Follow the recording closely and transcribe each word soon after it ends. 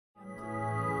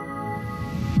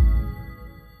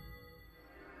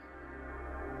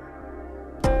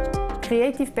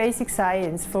creative basic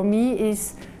science for me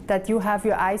is that you have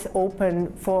your eyes open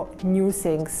for new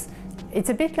things. It's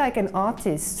a bit like an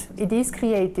artist. It is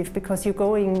creative because you're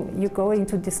going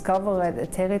to discover a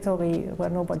territory where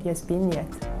nobody has been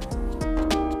yet.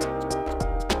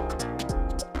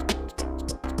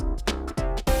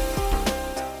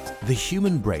 The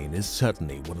human brain is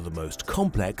certainly one of the most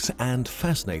complex and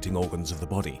fascinating organs of the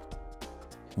body.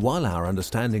 While our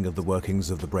understanding of the workings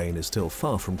of the brain is still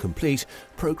far from complete,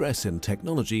 progress in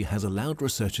technology has allowed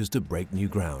researchers to break new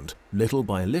ground, little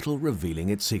by little revealing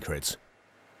its secrets.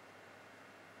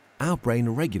 Our brain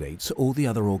regulates all the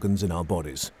other organs in our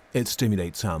bodies. It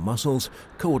stimulates our muscles,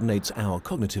 coordinates our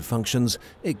cognitive functions,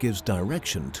 it gives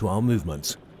direction to our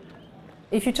movements.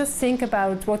 If you just think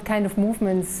about what kind of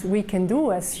movements we can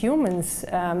do as humans,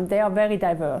 they are very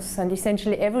diverse, and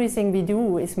essentially everything we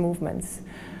do is movements.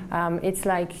 It's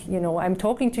like, I'm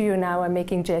talking to you now, I'm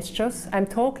making gestures, I'm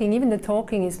talking, even the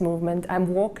talking is movement,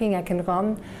 I'm walking, I can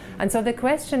run. And so the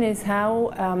question is,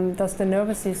 how does the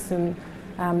nervous system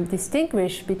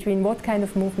distinguish between what kind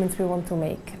of movements we want to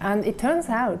make? And it turns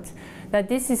out that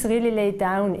this is really laid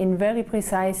down in very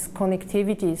precise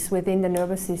connectivities within the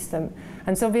nervous system.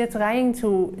 And so we are trying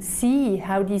to see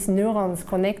how these neurons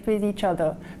connect with each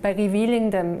other by revealing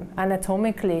them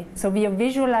anatomically. So we are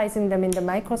visualizing them in the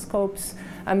microscopes,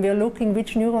 and we are looking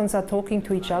which neurons are talking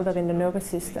to each other in the nervous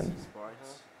system.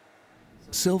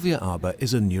 Silvia Arber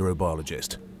is a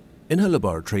neurobiologist. In her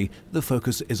laboratory, the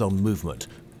focus is on movement,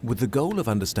 with the goal of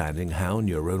understanding how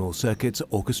neuronal circuits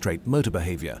orchestrate motor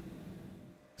behavior.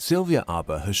 Silvia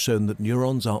Arber has shown that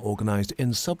neurons are organized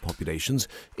in subpopulations,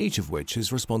 each of which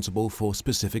is responsible for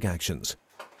specific actions.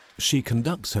 She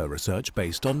conducts her research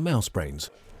based on mouse brains.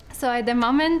 So at the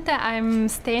moment I'm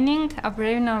staining a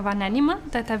brain of an animal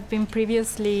that have been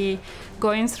previously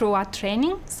going through a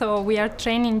training. So we are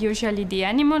training usually the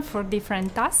animal for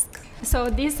different tasks.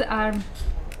 So these are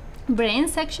brain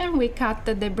section. We cut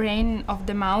the brain of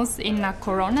the mouse in a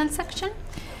coronal section,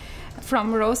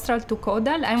 from rostral to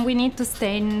caudal, and we need to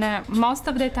stain, most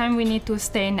of the time we need to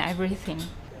stain everything.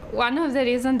 One of the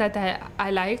reasons that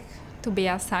I like to be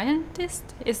a scientist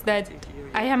is that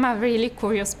I am a really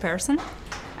curious person,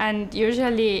 and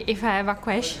usually if I have a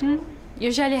question,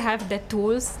 usually have the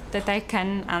tools that I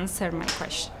can answer my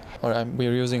question.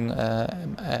 We're using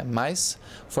mice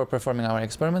for performing our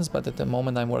experiments, but at the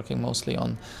moment I'm working mostly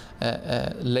on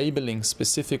labeling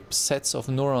specific sets of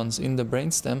neurons in the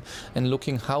brainstem and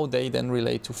looking how they then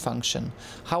relate to function.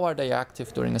 How are they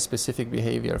active during a specific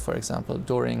behavior, for example,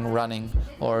 during running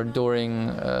or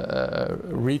during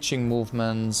reaching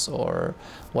movements or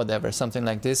whatever, something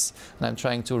like this. And I'm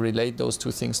trying to relate those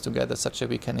two things together such that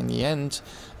we can, in the end,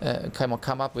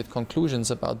 come up with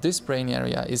conclusions about this brain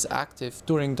area is active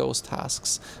during those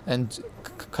tasks and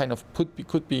kind of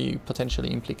could be potentially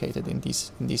implicated in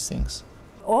these things.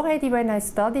 Already when I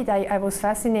studied, I was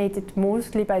fascinated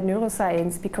mostly by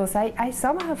neuroscience because I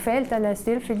somehow felt, and I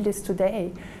still feel this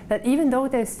today, that even though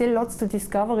there's still lots to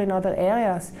discover in other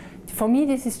areas, for me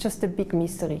this is just a big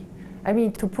mystery. I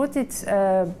mean, to put it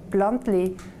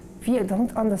bluntly, we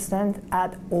don't understand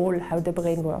at all how the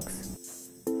brain works.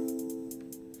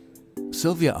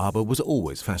 Silvia Arber was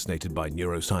always fascinated by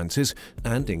neurosciences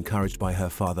and, encouraged by her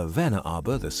father Werner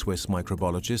Arber, the Swiss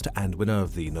microbiologist and winner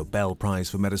of the Nobel Prize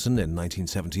for Medicine in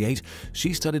 1978,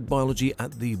 she studied biology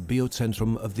at the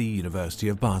Biozentrum of the University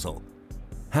of Basel.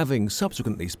 Having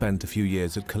subsequently spent a few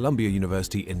years at Columbia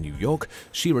University in New York,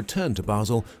 she returned to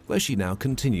Basel, where she now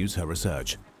continues her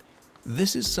research.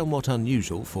 This is somewhat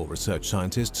unusual for research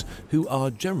scientists, who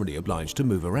are generally obliged to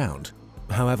move around.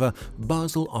 However,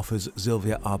 Basel offers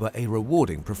Silvia Arber a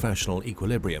rewarding professional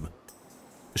equilibrium.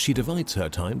 She divides her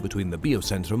time between the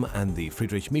Biozentrum and the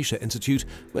Friedrich Miescher Institute,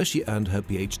 where she earned her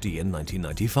PhD in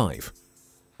 1995.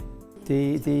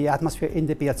 The atmosphere in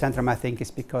the Biozentrum, I think,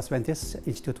 is because when this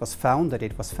institute was founded,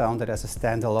 it was founded as a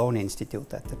standalone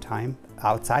institute at the time,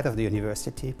 outside of the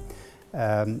university,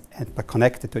 but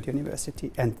connected to the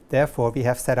university. And therefore, we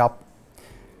have set up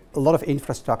a lot of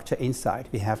infrastructure inside.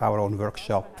 We have our own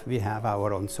workshop, we have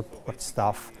our own support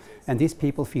staff, and these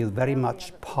people feel very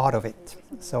much part of it.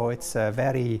 So it's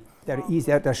they're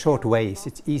easy, they're short ways,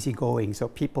 it's easy going, so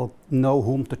people know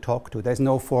whom to talk to. There's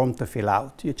no form to fill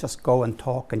out. You just go and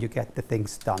talk and you get the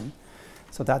things done.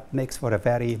 So that makes for a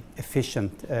very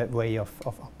efficient way of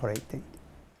operating.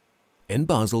 In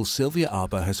Basel, Silvia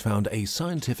Arber has found a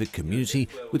scientific community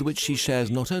with which she shares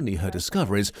not only her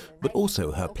discoveries, but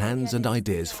also her plans and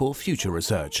ideas for future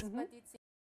research.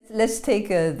 Let's take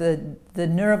the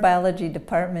neurobiology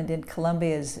department in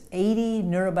Columbia is 80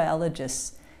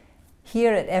 neurobiologists.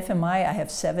 Here at FMI, I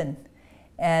have 7.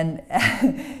 And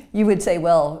you would say,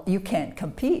 well, you can't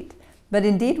compete. But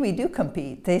indeed, we do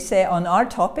compete. They say on our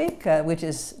topic, which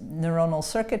is neuronal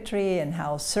circuitry and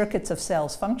how circuits of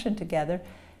cells function together,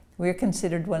 we're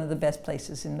considered one of the best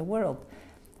places in the world.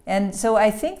 And so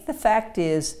I think the fact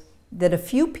is that a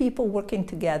few people working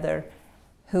together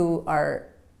who are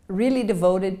really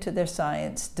devoted to their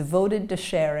science, devoted to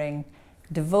sharing,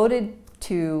 devoted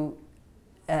to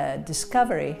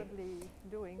discovery,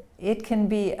 it can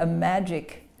be a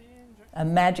magical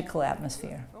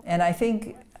atmosphere. And I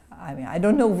think, I mean, I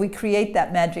don't know if we create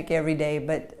that magic every day,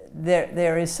 but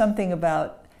there is something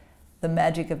about the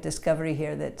magic of discovery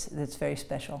here that's very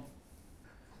special.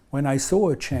 When I saw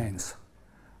a chance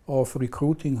of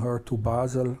recruiting her to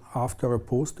Basel after a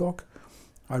postdoc,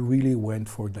 I really went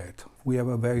for that. We have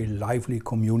a very lively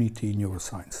community in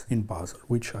neuroscience in Basel,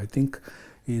 which I think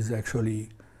is actually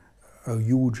a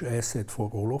huge asset for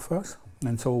all of us.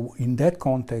 And so in that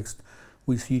context,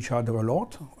 we see each other a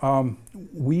lot.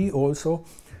 We also,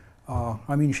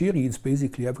 I mean, she reads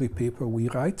basically every paper we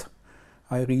write.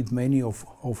 I read many of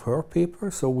her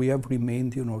papers, so we have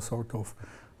remained, you know, sort of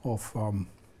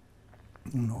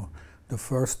you know, the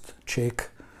first check,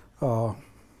 you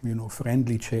know,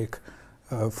 friendly check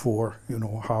for, you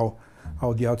know,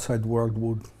 how the outside world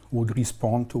would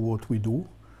respond to what we do.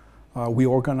 We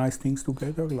organize things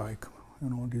together, like, you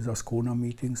know, these Ascona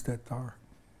meetings that are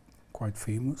quite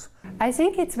famous. I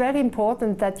think it's very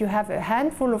important that you have a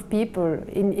handful of people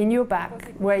in your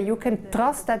back where you can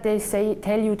trust that they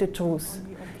tell you the truth.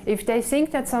 If they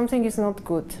think that something is not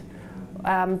good,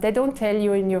 they don't tell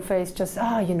you in your face just,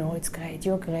 you know, it's great,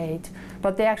 you're great,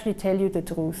 but they actually tell you the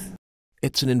truth.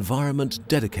 It's an environment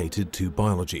dedicated to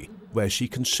biology, where she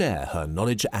can share her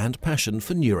knowledge and passion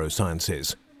for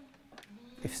neurosciences.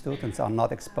 If students are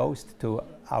not exposed to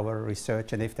our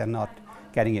research and if they're not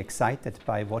getting excited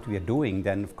by what we are doing,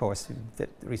 then of course the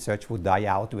research would die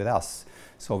out with us.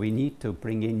 So we need to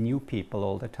bring in new people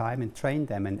all the time and train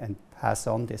them and pass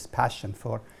on this passion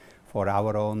for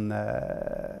our own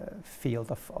field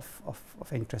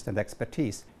of interest and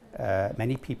expertise.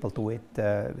 Many people do it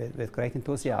with great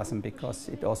enthusiasm because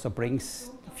it also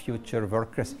brings future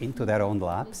workers into their own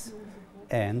labs,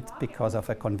 and because of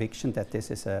a conviction that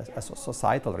this is a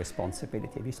societal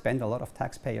responsibility. We spend a lot of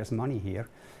taxpayers' money here,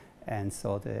 and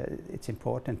so it's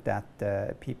important that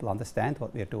people understand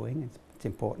what we're doing. It's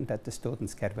important that the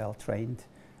students get well trained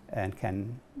and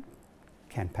can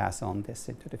pass on this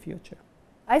into the future.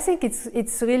 I think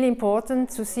it's really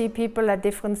important to see people at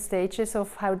different stages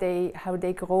of how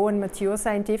they grow and mature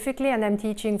scientifically, and I'm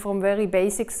teaching from very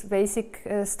basic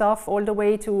stuff all the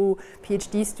way to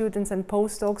PhD students and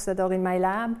postdocs that are in my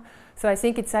lab. So I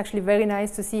think it's actually very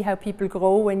nice to see how people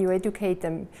grow when you educate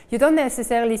them. You don't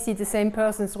necessarily see the same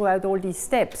person throughout all these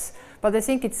steps, but I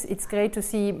think it's great to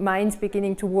see minds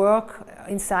beginning to work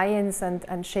in science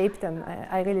and shape them.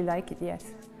 I really like it, yes.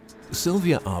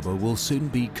 Silvia Arber will soon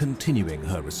be continuing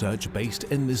her research based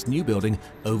in this new building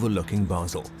overlooking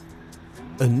Basel.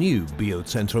 A new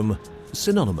Biozentrum,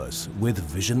 synonymous with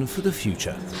vision for the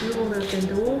future.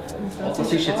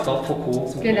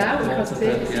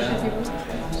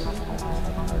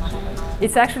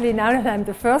 It's actually, now that I'm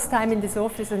the first time in this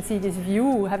office and see this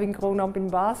view, having grown up in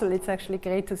Basel, it's actually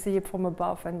great to see it from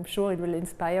above. I'm sure it will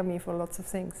inspire me for lots of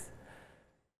things.